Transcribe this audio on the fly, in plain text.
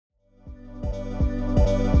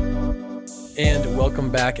And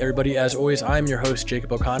welcome back, everybody. As always, I'm your host,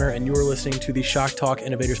 Jacob O'Connor, and you are listening to the Shock Talk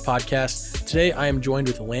Innovators podcast. Today, I am joined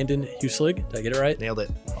with Landon Huselig. Did I get it right? Nailed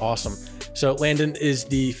it. Awesome. So Landon is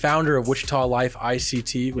the founder of Wichita Life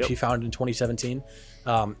ICT, which he founded in 2017.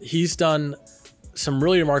 He's done some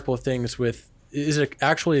really remarkable things with, is it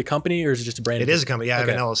actually a company or is it just a brand? It is a company. Yeah,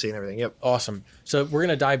 okay. I have an LLC and everything. Yep. Awesome. So we're going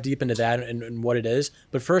to dive deep into that and what it is.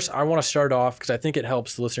 But first, I want to start off because I think it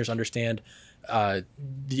helps the listeners understand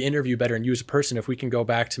the interview better and you as a person. If we can go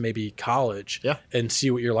back to maybe college and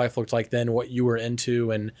see what your life looked like then, what you were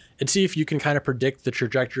into, and see if you can kind of predict the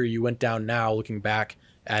trajectory you went down now looking back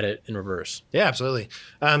at it in reverse. Yeah, absolutely.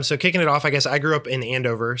 So kicking it off, I guess I grew up in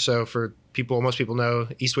Andover. So for people, most people know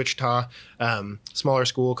East Wichita, smaller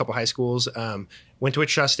school, a couple high schools. Went to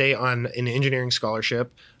Wichita State on an engineering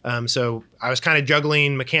scholarship. So I was kind of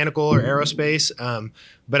juggling mechanical or aerospace,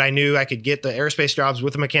 but I knew I could get the aerospace jobs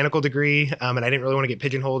with a mechanical degree, and I didn't really want to get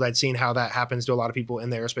pigeonholed. I'd seen how that happens to a lot of people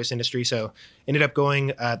in the aerospace industry, so ended up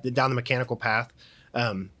going down the mechanical path.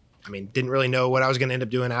 Didn't really know what I was going to end up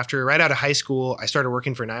doing after. Right out of high school, I started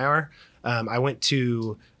working for NIAR. I went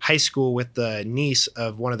to high school with the niece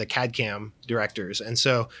of one of the CAD/CAM directors, and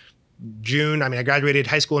so I graduated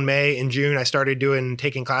high school in May. In June, I started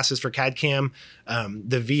taking classes for CAD/CAM.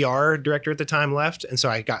 The VR director at the time left, and so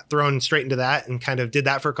I got thrown straight into that and kind of did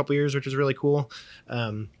that for a couple of years, which was really cool.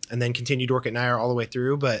 And then continued to work at NIAR all the way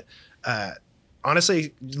through. But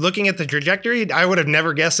honestly, looking at the trajectory, I would have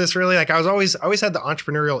never guessed this really. Like I always had the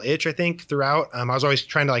entrepreneurial itch, I think, throughout. I was always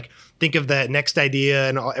trying to think of the next idea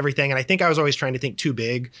and everything. And I think I was always trying to think too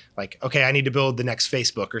big. Like, okay, I need to build the next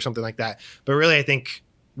Facebook or something like that. But really, I think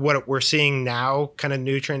what we're seeing now, kind of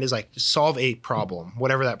new trend, is solve a problem,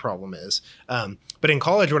 whatever that problem is. But in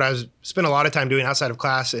college, what I spent a lot of time doing outside of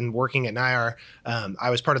class and working at NIAR, I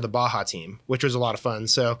was part of the Baja team, which was a lot of fun.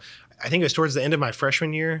 So I think it was towards the end of my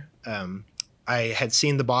freshman year. I had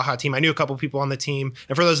seen the Baja team. I knew a couple people on the team.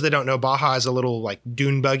 And for those that don't know, Baja is a little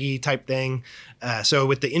dune buggy type thing. So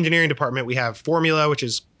with the engineering department, we have Formula, which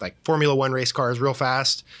is Formula One race cars real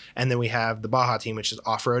fast. And then we have the Baja team, which is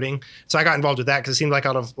off-roading. So I got involved with that because it seemed like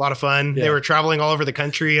a lot of fun. Yeah. They were traveling all over the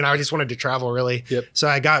country and I just wanted to travel really. Yep. So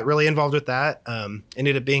I got really involved with that.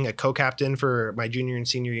 Ended up being a co-captain for my junior and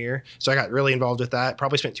senior year. So I got really involved with that.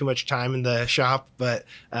 Probably spent too much time in the shop, but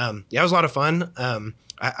it was a lot of fun.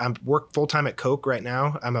 I work full-time at Coke right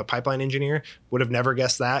now. I'm a pipeline engineer. Would have never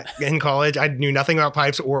guessed that in college. I knew nothing about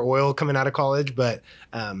pipes or oil coming out of college, but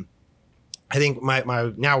I think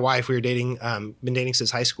my now wife, we were dating, been dating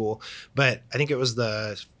since high school, but I think it was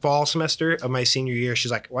the fall semester of my senior year.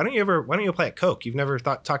 She's like, why don't you apply at Coke? You've never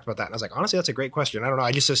talked about that. And I was like, honestly, that's a great question. I don't know.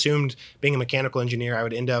 I just assumed being a mechanical engineer, I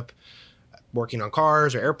would end up working on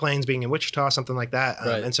cars or airplanes, being in Wichita, something like that.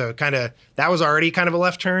 Right. And so that was already kind of a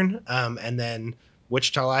left turn. And then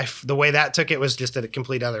Wichita Life, the way that took it was just a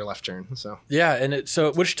complete other left turn. So yeah, and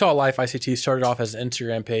so Wichita Life ICT started off as an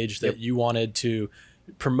Instagram page that you wanted to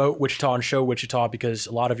promote Wichita and show Wichita because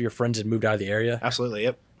a lot of your friends had moved out of the area. Absolutely,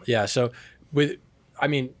 yep. Yeah, so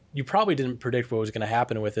you probably didn't predict what was going to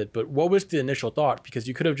happen with it, but what was the initial thought? Because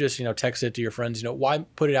you could have just texted it to your friends. Why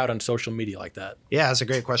put it out on social media like that? Yeah, that's a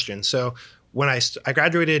great question. So when I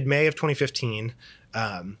graduated May of 2015.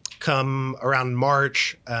 Come around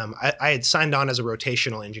March, I had signed on as a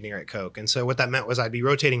rotational engineer at Coke. And so what that meant was I'd be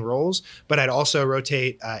rotating roles, but I'd also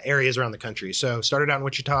rotate areas around the country. So started out in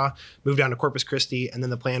Wichita, moved down to Corpus Christi, and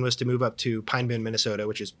then the plan was to move up to Pine Bend, Minnesota,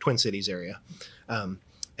 which is Twin Cities area.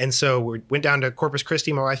 And so we went down to Corpus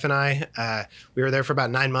Christi, my wife and I. We were there for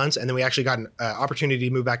about 9 months, and then we actually got an opportunity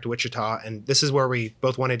to move back to Wichita. And this is where we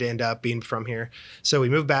both wanted to end up, being from here. So we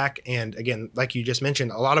moved back, and again, like you just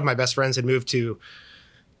mentioned, a lot of my best friends had moved to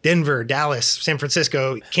Denver, Dallas, San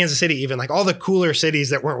Francisco, Kansas City, even all the cooler cities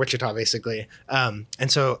that weren't Wichita, basically. And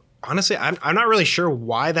so honestly, I'm not really sure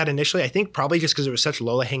why that initially. I think probably just because it was such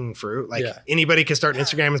low-hanging fruit. Anybody could start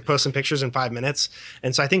Instagram and post some pictures in 5 minutes.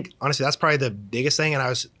 And so I think, honestly, that's probably the biggest thing. And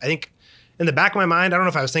I think in the back of my mind, I don't know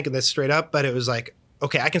if I was thinking this straight up, but it was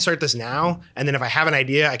okay, I can start this now. And then if I have an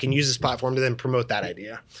idea, I can use this platform to then promote that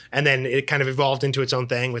idea. And then it kind of evolved into its own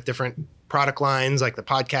thing with different product lines like the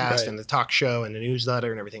podcast and the talk show and the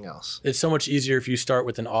newsletter and everything else. It's so much easier if you start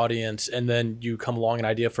with an audience and then you come along an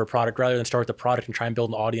idea for a product rather than start with the product and try and build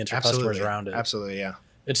an audience or customers around it. Absolutely, yeah.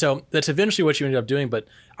 And so that's eventually what you ended up doing. But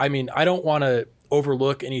I don't want to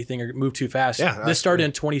overlook anything or move too fast. Yeah, this started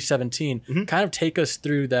in 2017. Mm-hmm. Kind of take us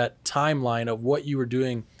through that timeline of what you were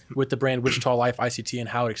doing with the brand Wichita Life ICT and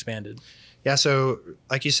how it expanded? Yeah, so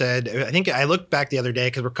like you said, I think I looked back the other day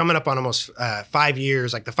because we're coming up on almost 5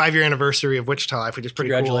 years, like the 5-year anniversary of Wichita Life, which is pretty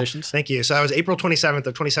Congratulations. cool. Thank you. So that was April 27th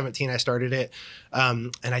of 2017 I started it.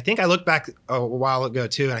 And I think I looked back a while ago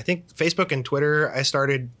too. And I think Facebook and Twitter I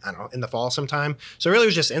started, I don't know, in the fall sometime. So really it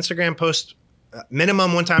was just Instagram post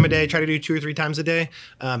minimum 1 time a day, try to do 2 or 3 times a day.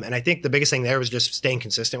 And I think the biggest thing there was just staying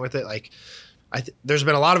consistent with it. Like there's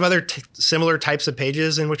been a lot of other similar types of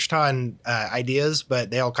pages in Wichita and ideas, but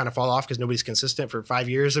they all kind of fall off because nobody's consistent for 5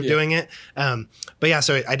 years of doing it. But yeah,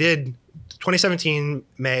 so I did 2017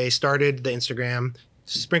 May, started the Instagram,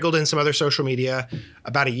 sprinkled in some other social media.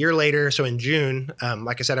 About a year later, so in June,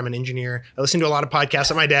 like I said, I'm an engineer. I listen to a lot of podcasts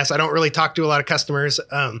at my desk. I don't really talk to a lot of customers.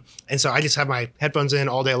 And so I just have my headphones in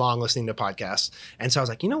all day long listening to podcasts. And so I was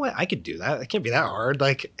like, you know what? I could do that. It can't be that hard.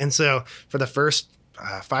 And so for the first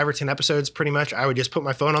 5 or 10 episodes, pretty much, I would just put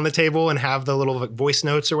my phone on the table and have the little voice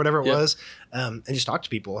notes or whatever it was, and just talk to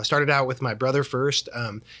people. I started out with my brother first.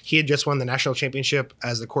 He had just won the national championship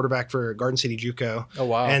as the quarterback for Garden City JUCO. Oh,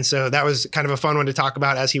 wow. And so that was kind of a fun one to talk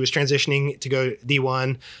about as he was transitioning to go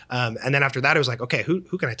D1. And then after that, it was like, okay, who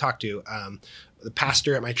can I talk to? The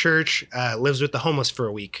pastor at my church lives with the homeless for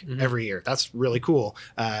a week every year. That's really cool.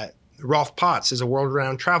 Rolf Potts is a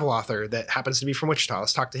world-renowned travel author that happens to be from Wichita.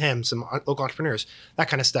 Let's talk to him, some local entrepreneurs, that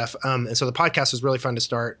kind of stuff. And so the podcast was really fun to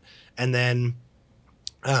start. And then,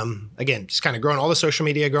 again, just kind of growing all the social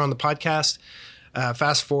media, growing the podcast.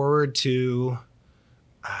 Fast forward to,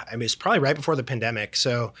 it's probably right before the pandemic.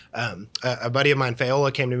 So a buddy of mine,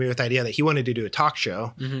 Fayola, came to me with the idea that he wanted to do a talk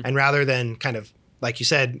show. And rather than kind of, like you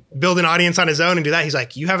said, build an audience on his own and do that. He's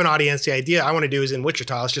like, you have an audience. The idea I want to do is in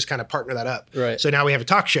Wichita. Let's just kind of partner that up. Right. So now we have a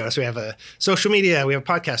talk show. So we have a social media, we have a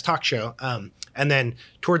podcast talk show. And then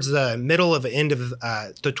towards the middle of the end of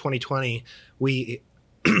the 2020, I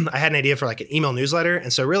had an idea for like an email newsletter.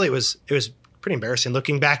 And so really it was pretty embarrassing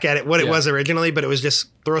looking back at it, what it was originally, but it was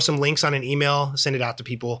just throw some links on an email, send it out to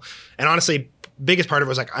people. And honestly, biggest part of it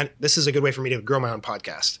was like, this is a good way for me to grow my own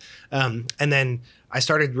podcast. And then I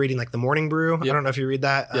started reading like The Morning Brew. I don't know if you read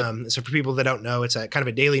that. So for people that don't know, it's a kind of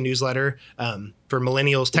a daily newsletter for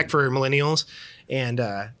millennials, tech for millennials. And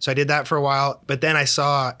so I did that for a while, but then I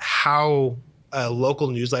saw how a local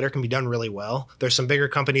newsletter can be done really well. There's some bigger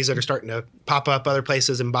companies that are starting to pop up other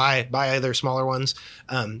places and buy other smaller ones.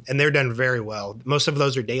 And they're done very well. Most of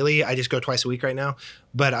those are daily. I just go twice a week right now.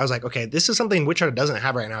 But I was like, okay, this is something Wichita doesn't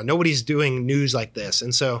have right now. Nobody's doing news like this.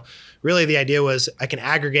 And so really the idea was I can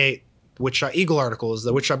aggregate Wichita Eagle articles,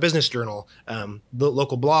 the Wichita Business Journal, the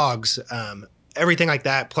local blogs, everything like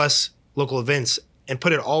that, plus local events, and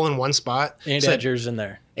put it all in one spot. And add yours in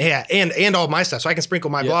there. Yeah, and all my stuff. So I can sprinkle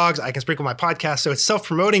my blogs, I can sprinkle my podcast. So it's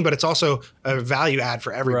self-promoting, but it's also a value add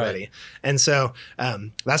for everybody. Right. And so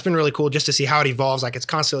that's been really cool just to see how it evolves. Like it's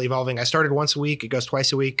constantly evolving. I started once a week. It goes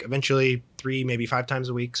twice a week, eventually 3, maybe 5 times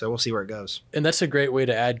a week. So we'll see where it goes. And that's a great way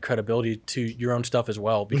to add credibility to your own stuff as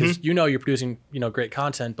well, because you're producing great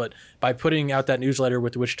content, but by putting out that newsletter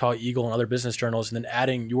with the Wichita Eagle and other business journals and then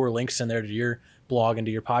adding your links in there to your blog and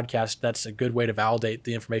to your podcast, that's a good way to validate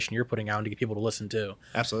the information you're putting out and to get people to listen to.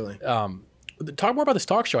 Absolutely. Talk more about this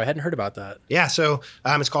talk show. I hadn't heard about that. Yeah, so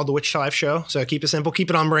it's called the Wichita Life Show. So keep it simple, keep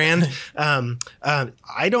it on brand.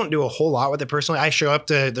 I don't do a whole lot with it personally. I show up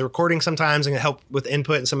to the recording sometimes and help with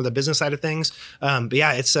input and some of the business side of things. But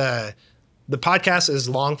yeah, it's the podcast is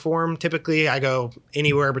long form. Typically, I go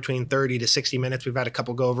anywhere between 30 to 60 minutes. We've had a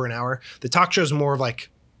couple go over an hour. The talk show is more of like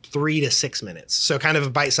 3 to 6 minutes. So kind of a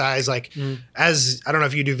bite size, as I don't know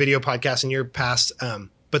if you do video podcasts in your past,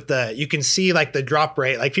 but you can see like the drop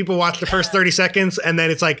rate, like people watch the first 30 seconds and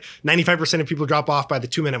then it's like 95% of people drop off by the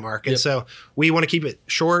 2-minute mark. And so we want to keep it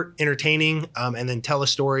short, entertaining, and then tell a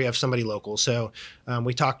story of somebody local. So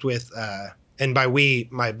we talked with, and by we,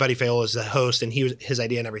 my buddy Fayola is the host and his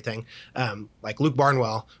idea and everything. Like Luke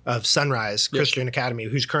Barnwell of Sunrise Christian Academy,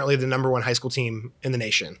 who's currently the #1 high school team in the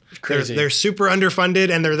nation. Crazy. They're super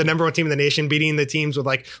underfunded and they're the #1 team in the nation, beating the teams with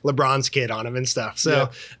like LeBron's kid on them and stuff.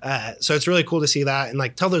 So, so it's really cool to see that and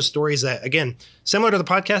like tell those stories that, again, similar to the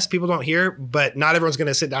podcast, people don't hear, but not everyone's going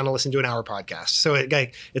to sit down and listen to an hour podcast. So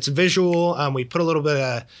it's visual. We put a little bit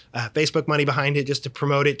of Facebook money behind it just to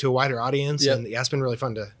promote it to a wider audience. And it's been really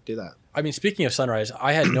fun to do that. I mean, speaking of Sunrise,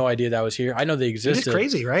 I had no idea that was here. I know they existed. It's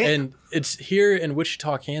crazy, right? And it's here in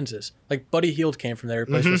Wichita, Kansas. Like Buddy Hield came from there,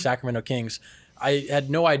 plays for the Sacramento Kings. I had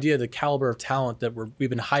no idea the caliber of talent that we've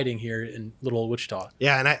been hiding here in little old Wichita.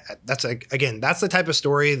 Yeah, and that's the type of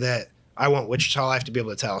story that I want Wichita Life to be able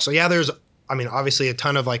to tell. So yeah, there's, obviously a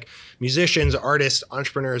ton of like musicians, artists,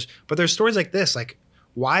 entrepreneurs, but there's stories like this, like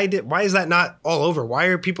why is that not all over? Why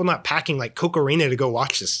are people not packing like Coke Arena to go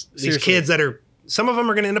watch this? These kids that are some of them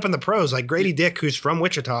are going to end up in the pros. Like Grady Dick, who's from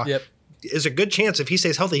Wichita, is a good chance if he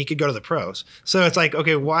stays healthy, he could go to the pros. So it's like,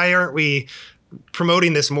 okay, why aren't we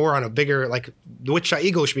promoting this more on a bigger, like the Wichita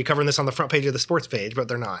Eagles should be covering this on the front page of the sports page, but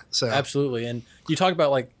they're not. So absolutely. And you talk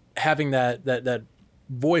about like having that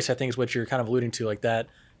voice, I think is what you're kind of alluding to, like that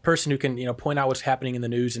person who can, point out what's happening in the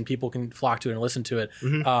news and people can flock to it and listen to it.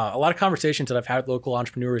 Mm-hmm. A lot of conversations that I've had with local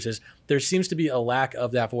entrepreneurs is there seems to be a lack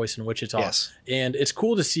of that voice in Wichita. Yes. And it's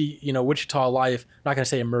cool to see, Wichita Life, I'm not going to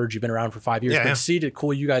say emerge, you've been around for 5 years, but see it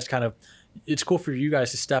cool you guys it's cool for you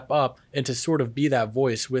guys to step up and to sort of be that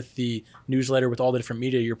voice with the newsletter, with all the different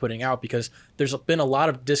media you're putting out, because there's been a lot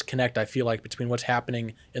of disconnect, I feel like, between what's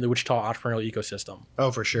happening in the Wichita entrepreneurial ecosystem.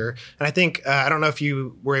 Oh, for sure. And I think, I don't know if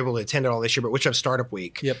you were able to attend it all this year, but Wichita Startup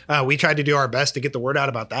Week, we tried to do our best to get the word out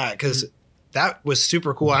about that, because that was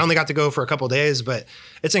super cool. I only got to go for a couple of days, but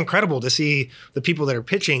it's incredible to see the people that are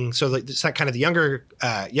pitching. So it's not kind of the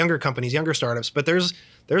younger companies, younger startups, but there's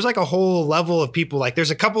like a whole level of people. Like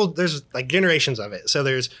there's like generations of it. So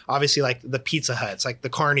there's obviously like the Pizza Huts, like the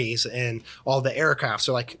Carneys and all the aircraft.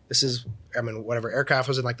 So like whatever aircraft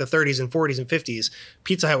was in like the 30s and 40s and 50s.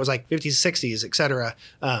 Pizza Hut was like 50s, 60s, et cetera.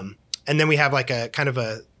 And then we have like a kind of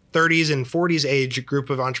a 30s and 40s age group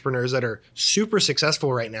of entrepreneurs that are super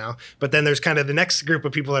successful right now. But then there's kind of the next group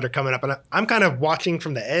of people that are coming up. And I'm kind of watching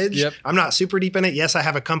from the edge. Yep. I'm not super deep in it. Yes, I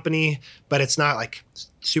have a company, but it's not like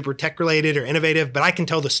super tech related or innovative. But I can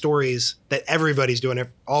tell the stories that everybody's doing it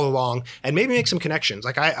all along and maybe make some connections.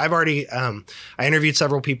 Like I've already, I interviewed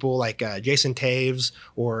several people like Jason Taves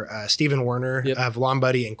or Stephen Werner of Lawn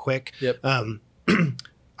Buddy and Quick. Yep.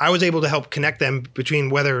 I was able to help connect them between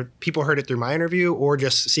whether people heard it through my interview or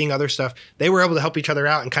just seeing other stuff. They were able to help each other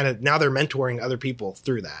out and kind of now they're mentoring other people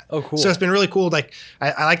through that. Oh, cool. So it's been really cool. Like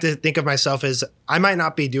I like to think of myself as I might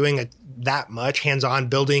not be doing that much hands-on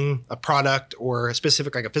building a product or a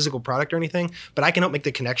specific, like a physical product or anything, but I can help make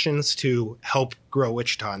the connections to help grow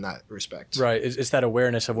Wichita in that respect. Right. It's that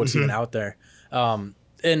awareness of what's even out there.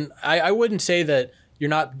 And I wouldn't say that you're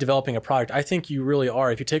not developing a product. I think you really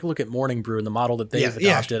are. If you take a look at Morning Brew and the model that they've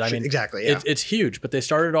adopted, I mean, exactly, it's huge, but they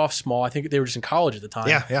started off small. I think they were just in college at the time.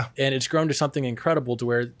 Yeah. And it's grown to something incredible to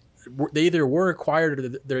where they either were acquired or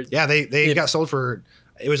they're... Yeah, they got sold for,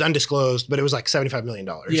 it was undisclosed, but it was like $75 million.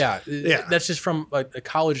 Yeah. That's just from a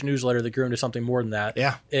college newsletter that grew into something more than that.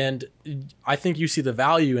 Yeah. And I think you see the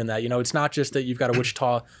value in that. It's not just that you've got a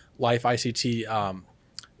Wichita Life ICT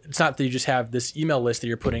it's not that you just have this email list that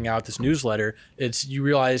you're putting out, this newsletter. It's you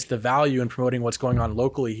realize the value in promoting what's going on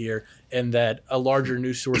locally here, and that a larger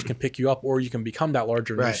news source can pick you up, or you can become that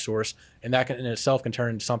larger news source, and that in itself can turn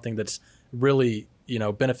into something that's really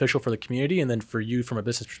beneficial for the community and then for you from a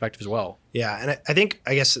business perspective as well. Yeah, and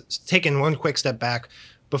I guess taking one quick step back,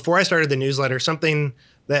 before I started the newsletter, something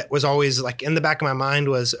that was always like in the back of my mind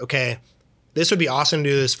was, okay, this would be awesome to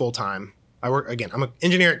do this full time. I'm an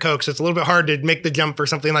engineer at Coke, so it's a little bit hard to make the jump for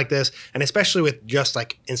something like this, and especially with just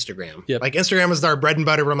like Instagram. Yep. Like Instagram is our bread and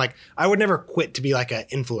butter, but I'm like, I would never quit to be like an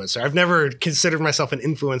influencer. I've never considered myself an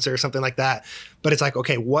influencer or something like that. But it's like,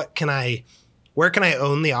 okay, where can I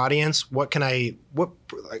own the audience? Like we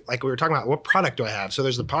were talking about, what product do I have? So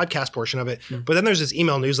there's the podcast portion of it, but then there's this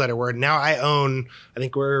email newsletter where now I own, I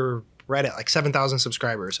think we're right at like 7,000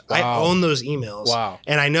 subscribers. Wow. I own those emails. Wow.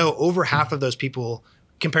 And I know over half of those people,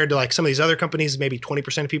 compared to like some of these other companies, maybe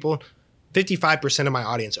 20% of people, 55% of my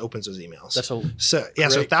audience opens those emails. So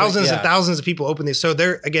thousands and thousands of people open these. So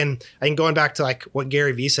they're, again, I think going back to like what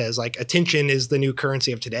Gary Vee says, like attention is the new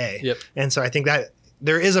currency of today. Yep. And so I think that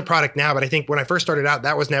there is a product now, but I think when I first started out,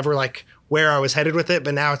 that was never like where I was headed with it.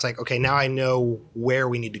 But now it's like, okay, now I know where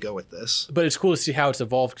we need to go with this. But it's cool to see how it's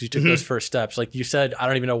evolved because you took those first steps. Like you said, I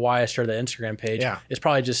don't even know why I started the Instagram page. Yeah. It's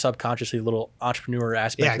probably just subconsciously a little entrepreneur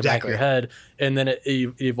aspect in the back of your head. And then it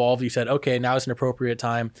evolved. You said, okay, now is an appropriate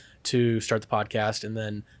time to start the podcast and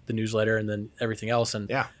then the newsletter and then everything else.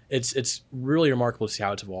 And it's really remarkable to see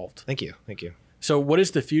how it's evolved. Thank you. So what is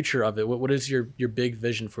the future of it? What is your big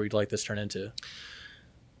vision for you'd like this to turn into?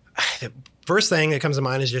 The first thing that comes to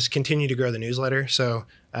mind is just continue to grow the newsletter. So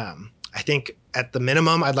I think at the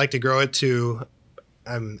minimum, I'd like to grow it to,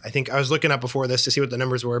 I think I was looking up before this to see what the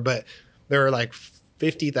numbers were, but there are like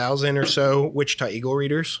 50,000 or so Wichita Eagle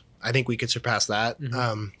readers. I think we could surpass that.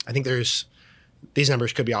 I think these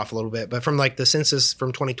numbers could be off a little bit, but from like the census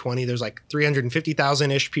from 2020, there's like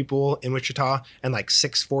 350,000-ish people in Wichita and like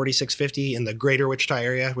 640, 650 in the greater Wichita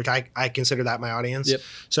area, which I consider that my audience. Yep.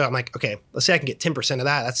 So I'm like, okay, let's say I can get 10% of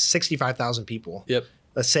that. That's 65,000 people. Yep.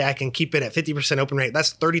 Let's say I can keep it at 50% open rate.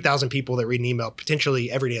 That's 30,000 people that read an email potentially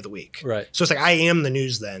every day of the week. Right. So it's like, I am the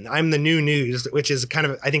news then. I'm the new news, which is kind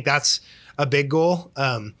of, I think that's a big goal.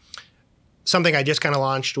 Something I just kind of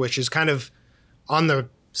launched, which is kind of on the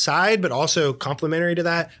side, but also complementary to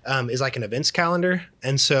that, is like an events calendar.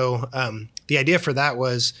 And so the idea for that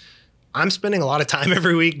was I'm spending a lot of time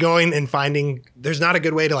every week going and finding there's not a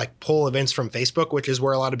good way to like pull events from Facebook, which is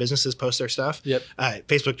where a lot of businesses post their stuff. Yep.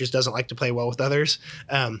 Facebook just doesn't like to play well with others.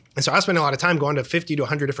 And so I was spending a lot of time going to 50 to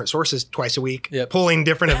 100 different sources twice a week, pulling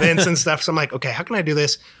different events and stuff. So I'm like, okay, how can I do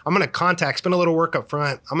this? I'm going to spend a little work up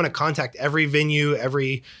front. I'm going to contact every venue,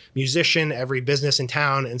 every musician, every business in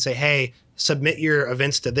town and say, hey, submit your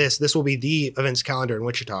events to this. This will be the events calendar in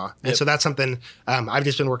Wichita. And so that's something I've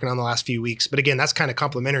just been working on the last few weeks. But again, that's kind of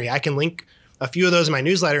complementary. I can link a few of those in my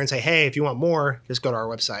newsletter and say, hey, if you want more, just go to our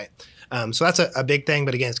website. So that's a big thing.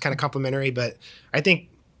 But again, it's kind of complementary. But I think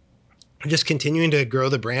just continuing to grow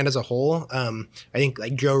the brand as a whole. I think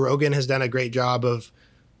like Joe Rogan has done a great job of,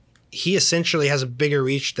 he essentially has a bigger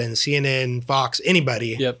reach than CNN, Fox,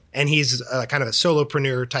 anybody. Yep. And he's kind of a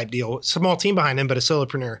solopreneur type deal. Small team behind him, but a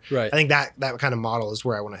solopreneur. Right. I think that kind of model is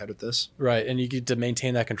where I want to head with this. Right. And you get to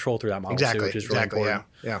maintain that control through that model too, which is really important.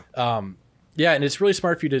 Yeah. Yeah, and it's really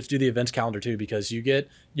smart for you to do the events calendar too, because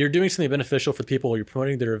you're doing something beneficial for people. You're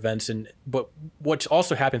promoting their events, but what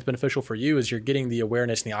also happens beneficial for you is you're getting the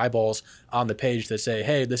awareness and the eyeballs on the page that say,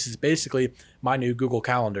 "Hey, this is basically my new Google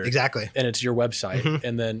Calendar." Exactly, and it's your website,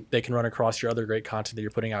 and then they can run across your other great content that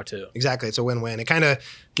you're putting out too. Exactly, it's a win-win. It kind of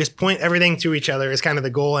just point everything to each other is kind of the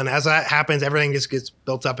goal, and as that happens, everything just gets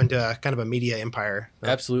built up into a kind of a media empire.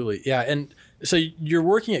 Absolutely, yeah, and. So you're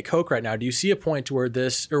working at Coke right now. Do you see a point to where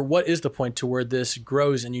what is the point to where this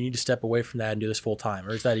grows and you need to step away from that and do this full time,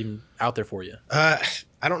 or is that even out there for you? I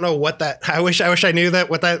don't know what that. I wish I knew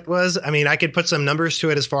what that was. I mean, I could put some numbers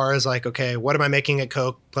to it as far as like, okay, what am I making at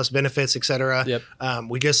Coke plus benefits, et cetera. Yep.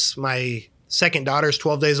 My second daughter's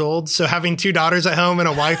 12 days old, so having two daughters at home and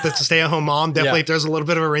a wife that's a stay-at-home mom definitely throws a little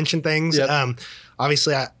bit of a wrench in things. Yep.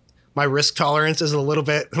 Obviously, my risk tolerance is a little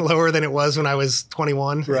bit lower than it was when I was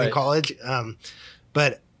 21 in college.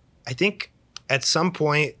 But I think at some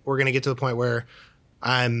point we're going to get to the point where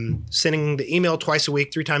I'm sending the email twice a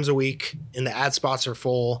week, 3 times a week, and the ad spots are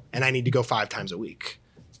full, and I need to go 5 times a week.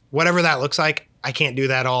 Whatever that looks like, I can't do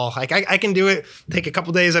that all. Like I can do it, take a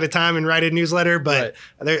couple days at a time and write a newsletter, but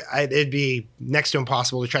it'd be next to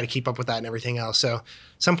impossible to try to keep up with that and everything else. So at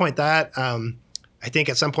some point I think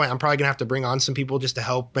at some point I'm probably gonna have to bring on some people just to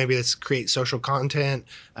help. Maybe let's create social content,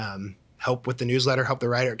 help with the newsletter, help the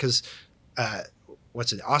writer. Because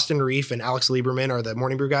Austin Reef and Alex Lieberman are the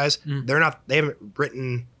Morning Brew guys. They haven't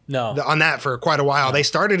written on that for quite a while. No. They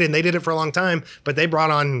started and they did it for a long time, but they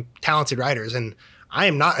brought on talented writers, and I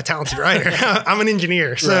am not a talented writer. I'm an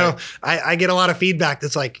engineer. So I get a lot of feedback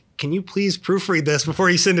that's like, can you please proofread this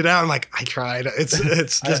before you send it out? I'm like, I tried.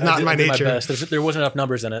 It's just not my nature. My best. There wasn't enough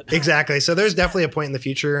numbers in it. Exactly. So there's definitely a point in the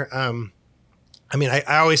future. I mean,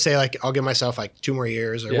 I always say like, I'll give myself like 2 more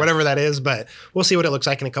years or whatever that is, but we'll see what it looks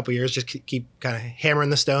like in a couple of years. Just keep kind of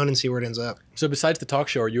hammering the stone and see where it ends up. So besides the talk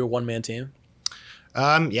show, are you a one-man team?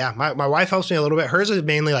 Yeah, my wife helps me a little bit. Hers is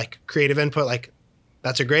mainly like creative input, like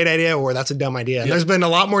that's a great idea or that's a dumb idea. And there's been a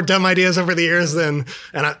lot more dumb ideas over the years and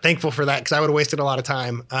I'm thankful for that because I would have wasted a lot of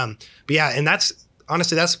time. But yeah, and that's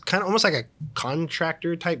honestly, that's kind of almost like a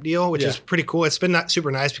contractor type deal, which is pretty cool. It's been super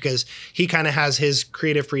nice because he kind of has his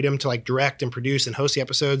creative freedom to like direct and produce and host the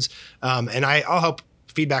episodes. And I'll help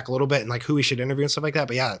feedback a little bit and like who we should interview and stuff like that.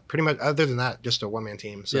 But yeah, pretty much other than that, just a one-man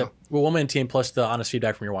team. So well, one-man team plus the honest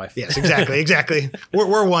feedback from your wife. Yes, exactly.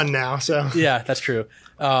 We're one now. So yeah, that's true.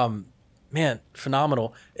 Man,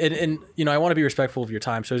 phenomenal. And you know, I want to be respectful of your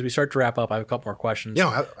time. So as we start to wrap up, I have a couple more questions.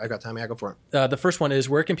 Yeah, I got time. Yeah, go for it. The first one is,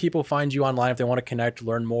 where can people find you online if they want to connect,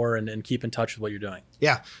 learn more, and keep in touch with what you're doing?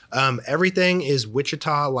 Yeah. Everything is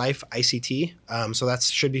Wichita Life ICT. So that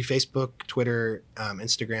should be Facebook, Twitter,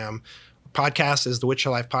 Instagram. Podcast is the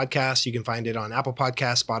Wichita Life Podcast. You can find it on Apple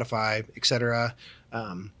Podcasts, Spotify, etc.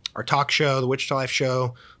 Our talk show, the Wichita Life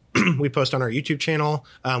Show, we post on our YouTube channel,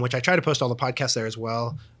 which I try to post all the podcasts there as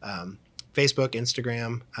well. Facebook,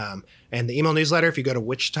 Instagram, and the email newsletter. If you go to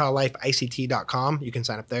wichitalifeict.com, you can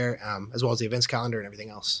sign up there, as well as the events calendar and everything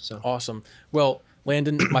else. So awesome. Well,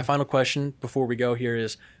 Landon, my final question before we go here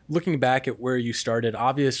is, looking back at where you started,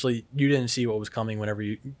 obviously you didn't see what was coming whenever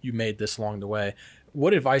you made this along the way.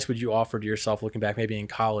 What advice would you offer to yourself looking back, maybe in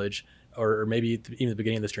college or maybe even the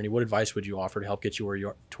beginning of this journey? What advice would you offer to help get you where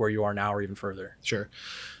you are now or even further? Sure.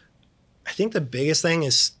 I think the biggest thing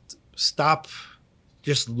is stop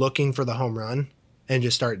just looking for the home run and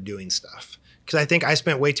just start doing stuff. Because I think I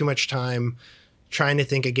spent way too much time trying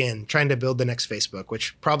to build the next Facebook,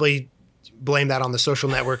 which probably blame that on the Social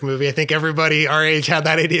Network movie. I think everybody our age had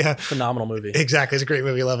that idea. Phenomenal movie. Exactly. It's a great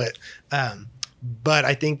movie. Love it. But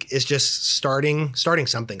I think it's just starting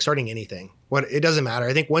something, starting anything. it doesn't matter.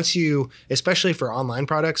 I think once you, especially for online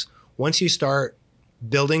products, once you start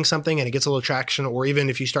building something and it gets a little traction, or even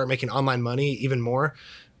if you start making online money even more,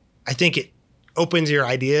 I think it opens your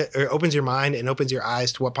mind and opens your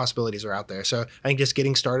eyes to what possibilities are out there. So I think just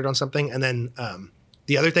getting started on something. And then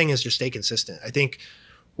the other thing is just stay consistent. I think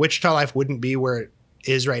Wichita Life wouldn't be where it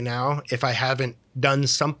is right now if I haven't done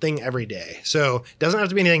something every day. So it doesn't have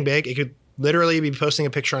to be anything big. It could literally be posting a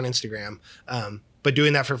picture on Instagram. But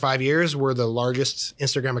doing that for 5 years, we're the largest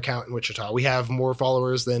Instagram account in Wichita. We have more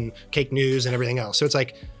followers than Cake News and everything else. So it's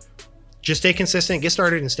like, just stay consistent, get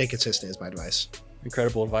started, and stay consistent is my advice.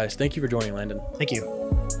 Incredible advice. Thank you for joining, Landon. Thank you.